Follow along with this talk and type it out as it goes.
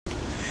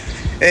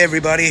Hey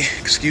everybody,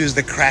 excuse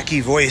the cracky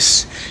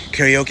voice.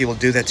 Karaoke will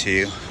do that to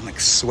you. I'm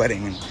like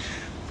sweating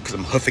because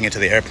I'm hoofing it to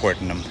the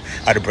airport and I'm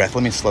out of breath.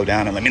 Let me slow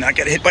down and let me not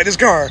get hit by this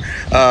car.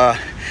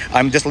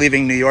 I'm just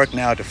leaving New York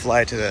now to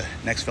fly to the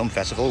next film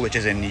festival, which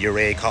is in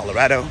Ouray,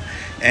 Colorado.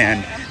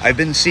 And I've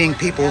been seeing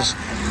people's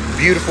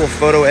beautiful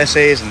photo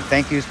essays and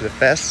thank yous to the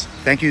fest.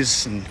 Thank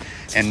yous and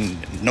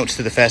notes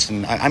to the fest,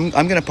 and I'm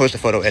going to post a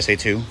photo essay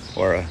too,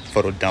 or a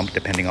photo dump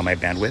depending on my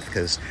bandwidth,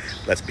 because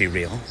let's be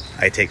real,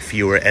 I take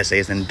fewer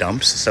essays than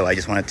dumps, so I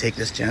just want to take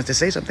this chance to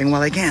say something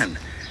while I can.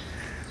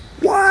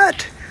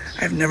 What?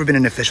 I've never been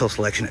an official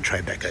selection at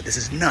Tribeca. This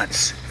is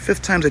nuts.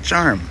 5th time's a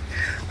charm.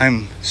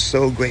 I'm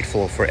so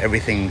grateful for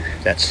everything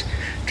that's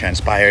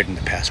transpired in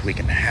the past week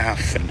and a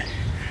half, and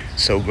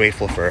so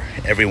grateful for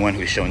everyone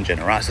who's shown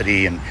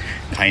generosity and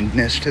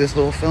kindness to this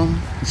little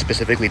film,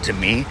 specifically to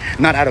me,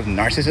 not out of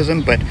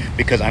narcissism, but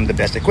because I'm the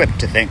best equipped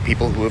to thank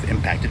people who have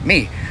impacted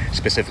me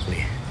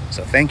specifically.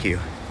 So thank you.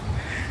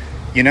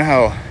 You know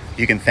how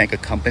you can thank a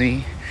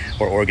company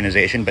or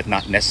organization, but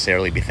not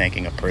necessarily be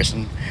thanking a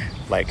person?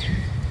 Like,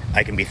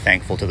 I can be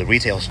thankful to the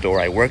retail store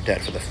I worked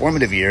at for the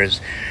formative years,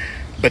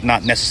 but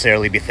not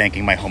necessarily be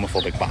thanking my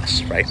homophobic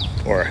boss, right?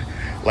 Or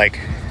like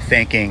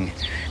thanking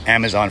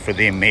Amazon for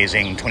the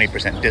amazing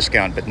 20%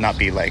 discount, but not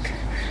be like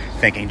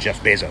thanking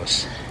Jeff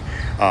Bezos.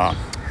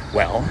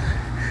 Well,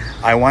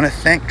 I want to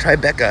thank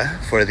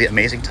Tribeca for the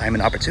amazing time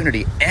and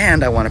opportunity,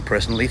 and I want to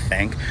personally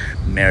thank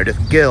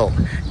Meredith Gill,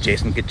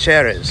 Jason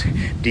Gutierrez,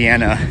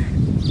 Deanna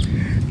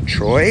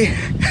Troy.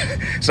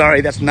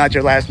 Sorry, that's not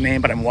your last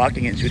name, but I'm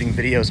walking and shooting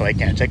video, so I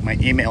can't check my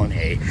email. And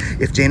hey,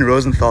 if Jane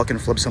Rosenthal can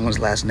flip someone's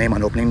last name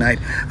on opening night,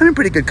 I'm in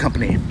pretty good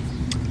company.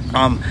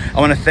 I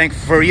want to thank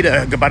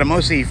Farida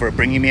Gabaramosi for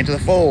bringing me into the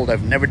fold.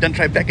 I've never done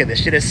Tribeca.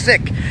 This shit is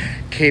sick.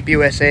 Cape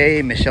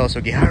USA, Michelle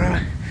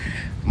Sugihara,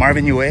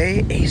 Marvin Yue,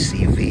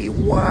 ACV,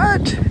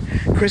 what?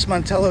 Chris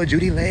Montello,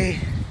 Judy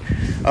Lay,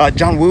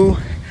 John Woo.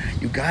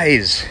 You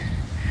guys,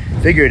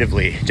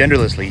 figuratively,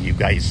 genderlessly, you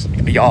guys,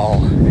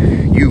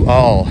 you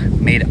all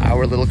made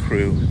our little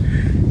crew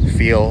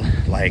feel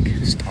like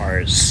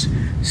stars.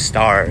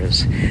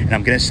 And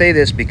I'm gonna say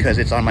this because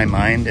it's on my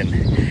mind,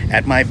 and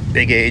at my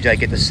big age I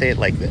get to say it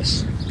like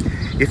this.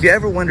 If you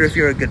ever wonder if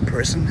you're a good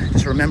person,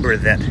 just remember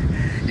that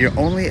you're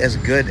only as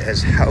good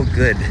as how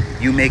good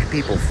you make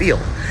people feel.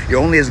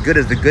 You're only as good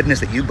as the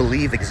goodness that you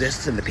believe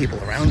exists in the people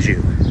around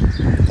you.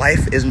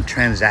 Life isn't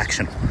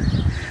transactional.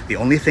 The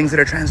only things that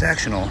are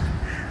transactional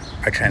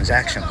are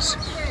transactions.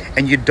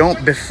 And you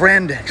don't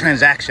befriend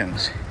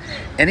transactions.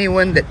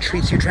 Anyone that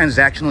treats you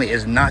transactionally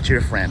is not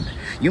your friend.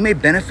 You may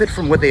benefit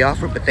from what they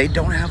offer, but they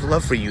don't have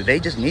love for you. They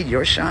just need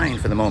your shine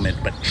for the moment,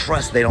 but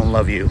trust they don't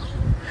love you.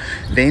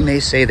 They may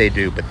say they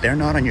do, but they're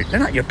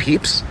not your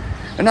peeps.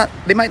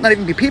 They might not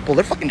even be people.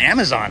 They're fucking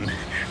Amazon.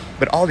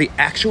 But all the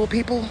actual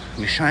people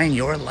who shine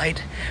your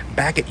light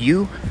back at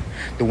you,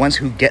 the ones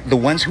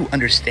who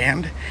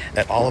understand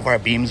that all of our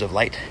beams of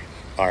light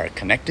are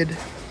connected,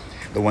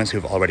 the ones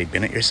who've already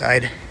been at your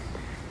side,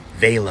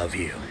 they love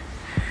you.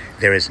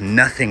 There is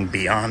nothing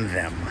beyond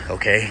them,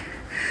 okay?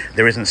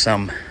 There isn't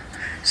some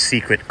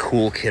secret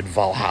cool kid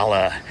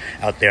Valhalla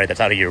out there that's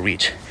out of your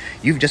reach.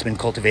 You've just been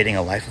cultivating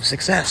a life of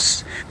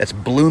success that's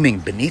blooming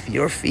beneath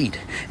your feet.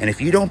 And if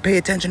you don't pay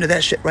attention to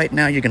that shit right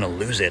now, you're gonna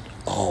lose it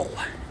all.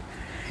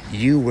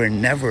 You were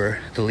never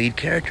the lead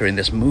character in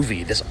this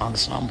movie, this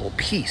ensemble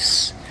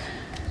piece.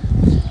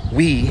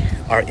 We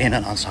are in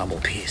an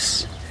ensemble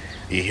piece.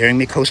 Are you hearing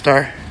me,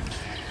 co-star?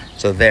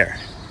 So there.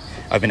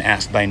 I've been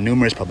asked by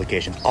numerous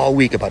publications all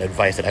week about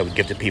advice that I would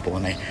give to people,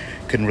 and I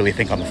couldn't really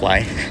think on the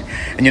fly.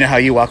 And you know how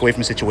you walk away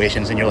from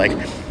situations and you're like,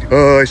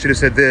 oh, I should have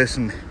said this,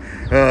 and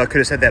I could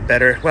have said that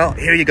better. Well,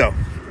 here you go.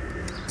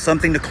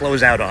 Something to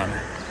close out on.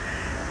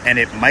 And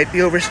it might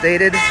be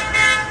overstated,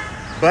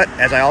 but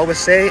as I always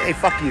say, hey,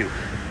 fuck you.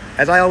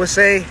 As I always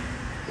say,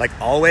 like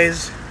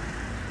always,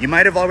 you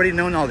might have already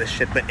known all this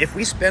shit, but if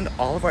we spend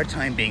all of our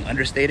time being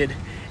understated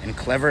and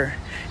clever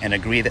and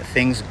agree that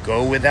things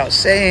go without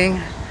saying,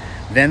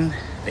 then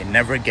they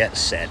never get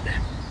said.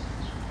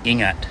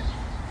 Ingat.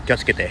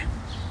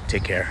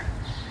 Take care.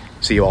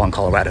 See you all in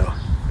Colorado.